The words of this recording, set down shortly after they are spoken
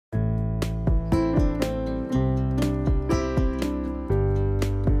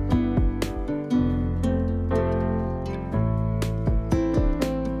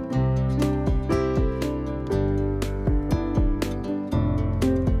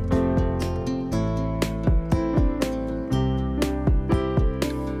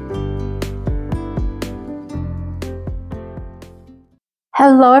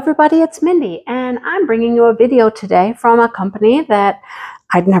Hello everybody, it's Mindy, and I'm bringing you a video today from a company that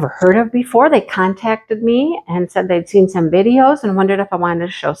I'd never heard of before. They contacted me and said they'd seen some videos and wondered if I wanted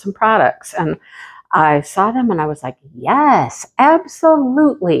to show some products. And I saw them and I was like, yes,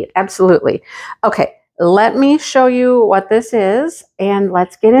 absolutely, absolutely. Okay, let me show you what this is and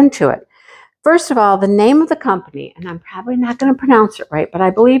let's get into it. First of all, the name of the company, and I'm probably not going to pronounce it right, but I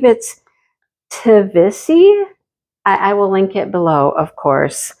believe it's Tivisiy. I will link it below, of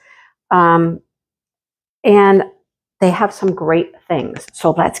course. And they have some great things. So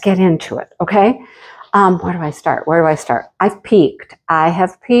let's get into it, okay? Where do I start? Where do I start? I've peeked. I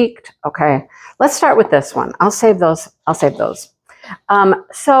have peeked. Okay, let's start with this one. I'll save those. I'll save those.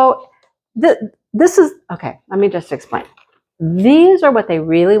 This is, okay, let me just explain. These are what they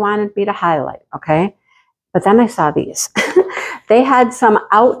really wanted me to highlight, okay? But then I saw these. They had some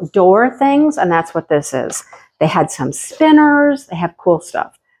outdoor things, and that's what this is. They had some spinners. They have cool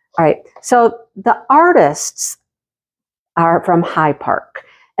stuff. All right. So the artists are from High Park.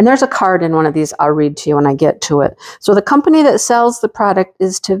 And there's a card in one of these I'll read to you when I get to it. So the company that sells the product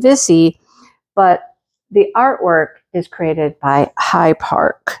is Tivisiy, but the artwork is created by High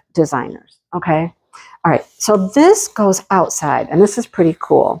Park designers. Okay. All right. So this goes outside, and this is pretty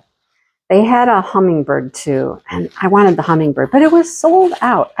cool. They had a hummingbird too, and I wanted the hummingbird, but it was sold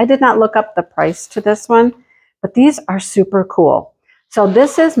out. I did not look up the price to this one, but these are super cool. So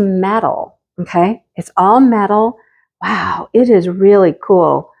this is metal, okay? It's all metal. Wow, it is really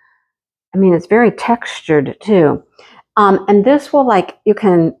cool. I mean, it's very textured too. And this will, like, you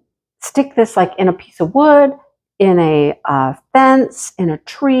can stick this like in a piece of wood, in a fence, in a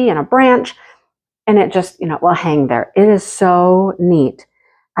tree, in a branch, and it just, will hang there. It is so neat.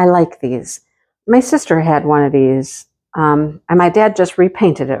 I like these. My sister had one of these, and my dad just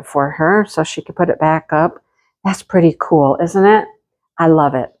repainted it for her so she could put it back up. That's pretty cool, isn't it? I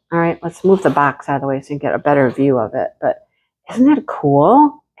love it. All right, let's move the box out of the way so you can get a better view of it. But isn't it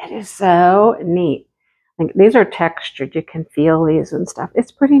cool? It is so neat. Like, these are textured. You can feel these and stuff.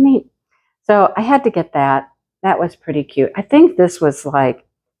 It's pretty neat. So I had to get that. That was pretty cute. I think this was like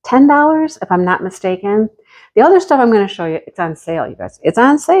 $10, if I'm not mistaken. The other stuff I'm going to show you, it's on sale, you guys. It's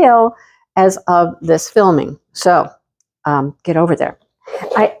on sale as of this filming. So get over there.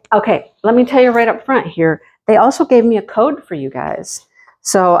 Okay, let me tell you right up front here. They also gave me a code for you guys.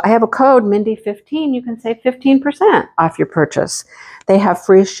 So I have a code, Mindy15. You can save 15% off your purchase. They have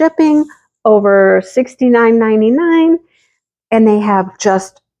free shipping over $69.99, and they have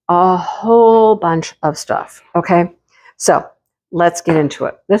just a whole bunch of stuff. Okay, so let's get into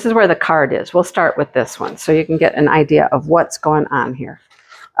it. This is where the card is. We'll start with this one so you can get an idea of what's going on here.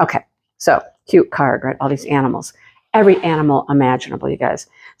 Okay, so cute card, right? All these animals. Every animal imaginable, you guys.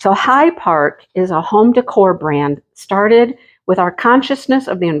 So High Park is a home decor brand started with our consciousness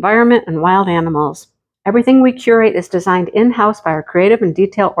of the environment and wild animals. Everything we curate is designed in-house by our creative and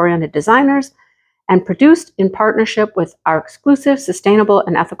detail-oriented designers and produced in partnership with our exclusive, sustainable,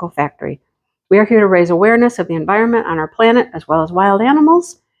 and ethical factory. We are here to raise awareness of the environment on our planet as well as wild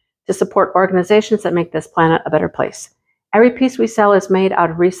animals, to support organizations that make this planet a better place. Every piece we sell is made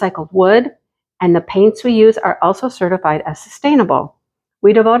out of recycled wood, and the paints we use are also certified as sustainable.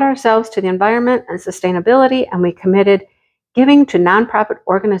 We devote ourselves to the environment and sustainability, and we committed giving to nonprofit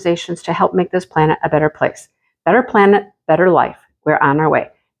organizations to help make this planet a better place. Better planet, better life. We're on our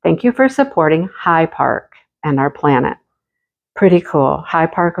way. Thank you for supporting High Park and our planet. Pretty cool. High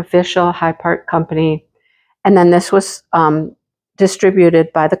Park official, High Park company. And then this was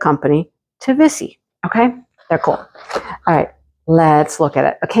distributed by the company Tivisiy. Okay, they're cool. All right, let's look at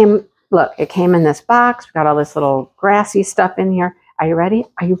it. It came in this box. We got all this little grassy stuff in here. Are you ready?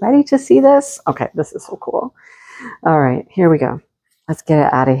 Are you ready to see this? Okay, this is so cool. All right, here we go. Let's get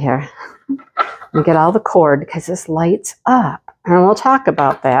it out of here. Let me get all the cord because this lights up. And we'll talk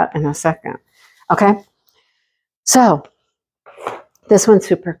about that in a second. Okay, so this one's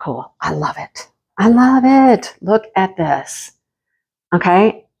super cool. I love it. I love it. Look at this.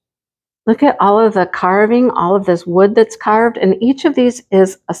 Okay. Look at all of the carving, all of this wood that's carved, and each of these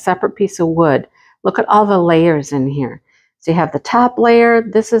is a separate piece of wood. Look at all the layers in here. So you have the top layer,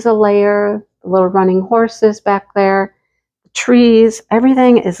 this is a layer, the little running horses back there, the trees,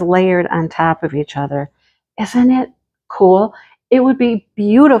 everything is layered on top of each other. Isn't it cool? It would be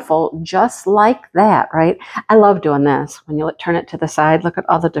beautiful just like that, right? I love doing this. When you turn it to the side, look at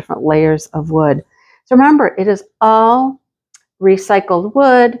all the different layers of wood. So remember, it is all recycled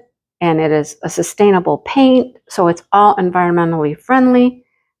wood, and it is a sustainable paint, so it's all environmentally friendly.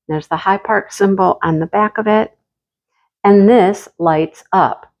 There's the High Park symbol on the back of it. And this lights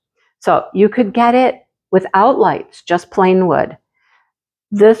up. So you could get it without lights, just plain wood.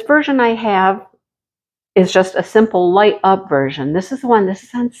 This version I have is just a simple light up version. This is the one, this is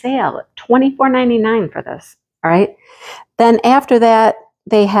on sale, $24.99 for this, all right? Then after that,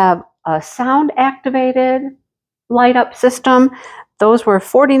 they have a sound activated light up system. Those were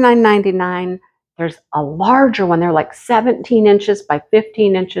 $49.99. There's a larger one. They're like 17 inches by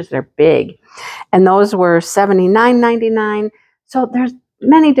 15 inches. They're big. And those were $79.99. So there's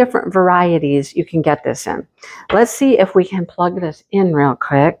many different varieties you can get this in. Let's see if we can plug this in real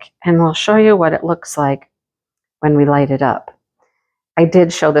quick, and we'll show you what it looks like when we light it up. I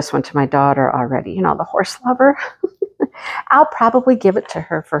did show this one to my daughter already, you know, the horse lover. I'll probably give it to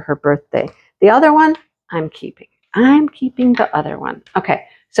her for her birthday. The other one, I'm keeping. I'm keeping the other one. Okay,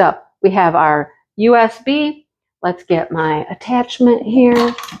 so we have our USB. Let's get my attachment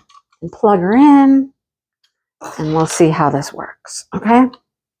here and plug her in, and we'll see how this works, okay?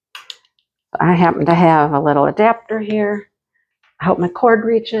 I happen to have a little adapter here. I hope my cord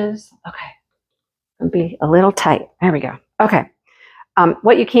reaches. Okay, it'll be a little tight. There we go. Okay.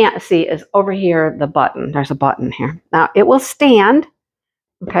 What you can't see is over here, the button. There's a button here. Now, it will stand,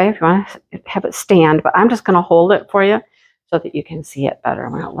 okay, if you want to have it stand, but I'm just going to hold it for you so that you can see it better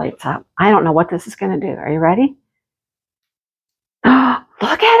when it lights up. I don't know what this is going to do. Are you ready? Oh,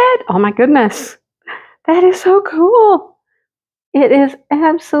 look at it. Oh, my goodness. That is so cool. It is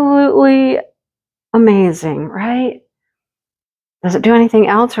absolutely amazing, right? Does it do anything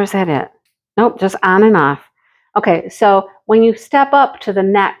else, or is that it? Nope, just on and off. Okay, so when you step up to the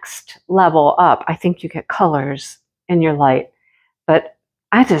next level up, I think you get colors in your light. But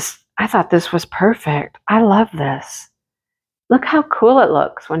I thought this was perfect. I love this. Look how cool it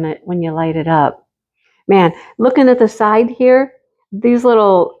looks when you light it up. Man, looking at the side here, these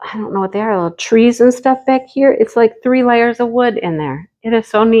little, I don't know what they are, little trees and stuff back here. It's like 3 layers of wood in there. It is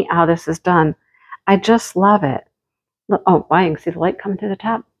so neat how this is done. I just love it. Look, oh, wow, you can see the light coming to the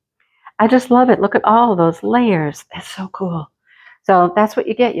top. I just love it. Look at all those layers. It's so cool. So that's what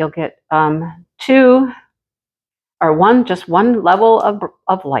you get. You'll get just one level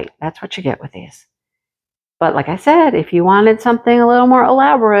of light. That's what you get with these. But like I said, if you wanted something a little more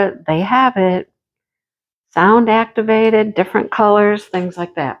elaborate, they have it. Sound activated, different colors, things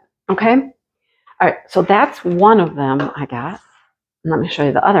like that. Okay? All right, so that's one of them I got. And let me show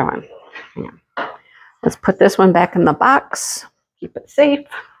you the other one. Hang on. Let's put this one back in the box. Keep it safe.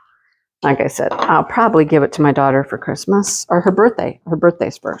 Like I said, I'll probably give it to my daughter for Christmas or her birthday. Her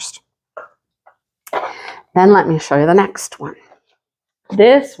birthday's first. Then let me show you the next one.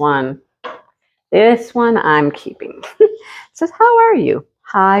 This one I'm keeping. It says, "How are you?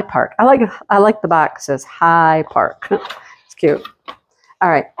 High Park." I like the box. It says High Park. It's cute.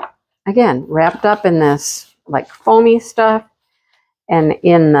 All right. Again, wrapped up in this like foamy stuff and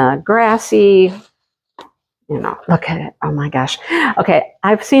in the grassy. You know, look at it. Oh my gosh. Okay,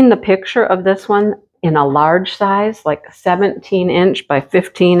 I've seen the picture of this one in a large size, like 17 inch by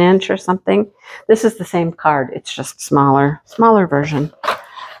 15 inch or something. This is the same card. It's just smaller version.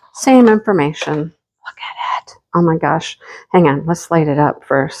 Same information. Look at it. Oh my gosh. Hang on. Let's light it up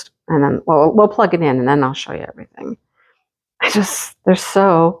first. And then we'll plug it in and then I'll show you everything. They're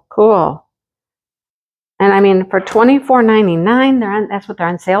so cool. And I mean, for $24.99, that's what they're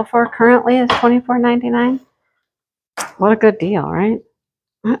on sale for currently, is $24.99. What a good deal, right?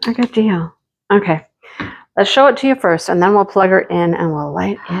 What a good deal. Okay, let's show it to you first, and then we'll plug her in and we'll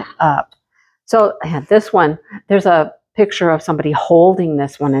light it up. So this one, there's a picture of somebody holding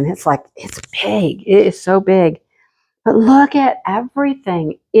this one, and it's like, it's big. It is so big. But look at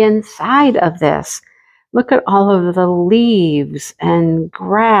everything inside of this. Look at all of the leaves and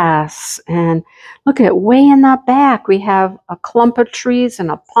grass, and look at way in the back. We have a clump of trees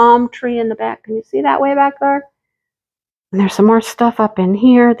and a palm tree in the back. Can you see that way back there? And there's some more stuff up in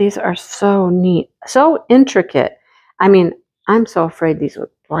here. These are so neat, so intricate. I mean, I'm so afraid these would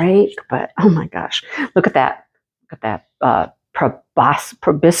break, but oh my gosh, look at that. Look at that proboscis,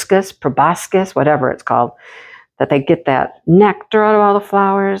 whatever it's called, that they get that nectar out of all the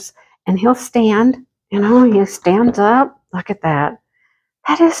flowers. And he'll stand, you know, he stands up. Look at that.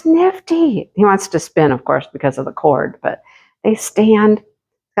 That is nifty. He wants to spin, of course, because of the cord, but they stand.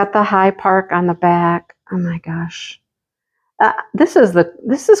 Got the High Park on the back. Oh my gosh. This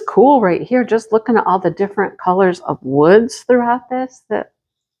is cool right here. Just looking at all the different colors of woods throughout this that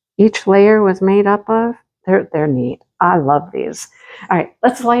each layer was made up of. They're neat. I love these. All right,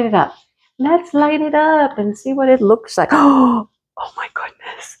 let's light it up. Let's light it up and see what it looks like. Oh my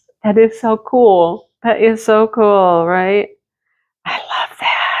goodness. That is so cool. That is so cool, right? I love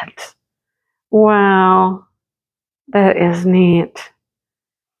that. Wow. That is neat.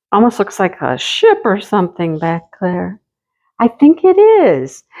 Almost looks like a ship or something back there. I think it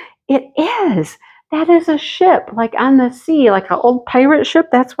is. It is. That is a ship, like on the sea, like an old pirate ship.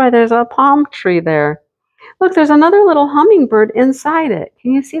 That's why there's a palm tree there. Look, there's another little hummingbird inside it.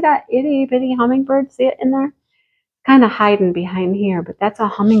 Can you see that itty bitty hummingbird? See it in there? Kind of hiding behind here, but that's a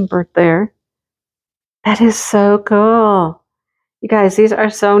hummingbird there. That is so cool. You guys, these are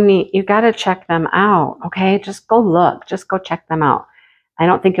so neat. You got to check them out, okay? Just go look. Just go check them out. I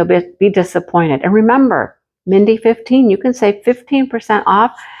don't think you'll be disappointed. And remember, Mindy 15, you can save 15%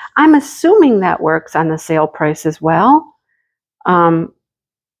 off. I'm assuming that works on the sale price as well. That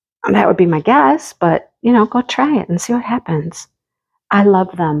would be my guess, but, you know, go try it and see what happens. I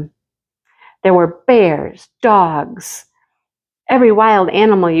love them. There were bears, dogs, every wild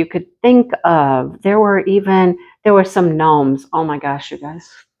animal you could think of. There were some gnomes. Oh my gosh, you guys.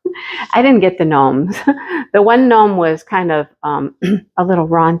 I didn't get the gnomes. The one gnome was kind of a little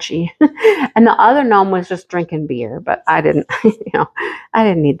raunchy, and the other gnome was just drinking beer. But I didn't, I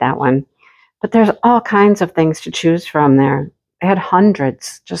didn't need that one. But there's all kinds of things to choose from there. They had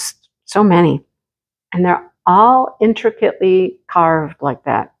hundreds, just so many, and they're all intricately carved like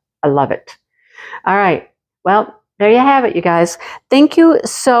that. I love it. All right, well, there you have it, you guys. Thank you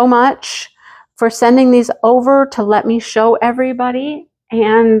so much for sending these over to let me show everybody.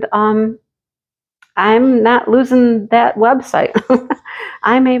 And I'm not losing that website.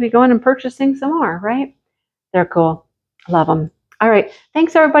 I may be going and purchasing some more, right? They're cool. Love them. All right.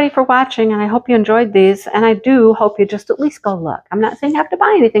 Thanks, everybody, for watching, and I hope you enjoyed these. And I do hope you just at least go look. I'm not saying you have to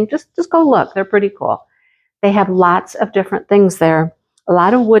buy anything. Just go look. They're pretty cool. They have lots of different things there. A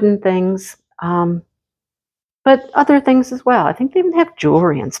lot of wooden things, but other things as well. I think they even have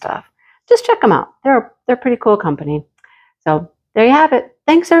jewelry and stuff. Just check them out. They're a pretty cool company. So there you have it.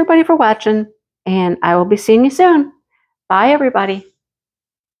 Thanks, everybody, for watching, and I will be seeing you soon. Bye, everybody.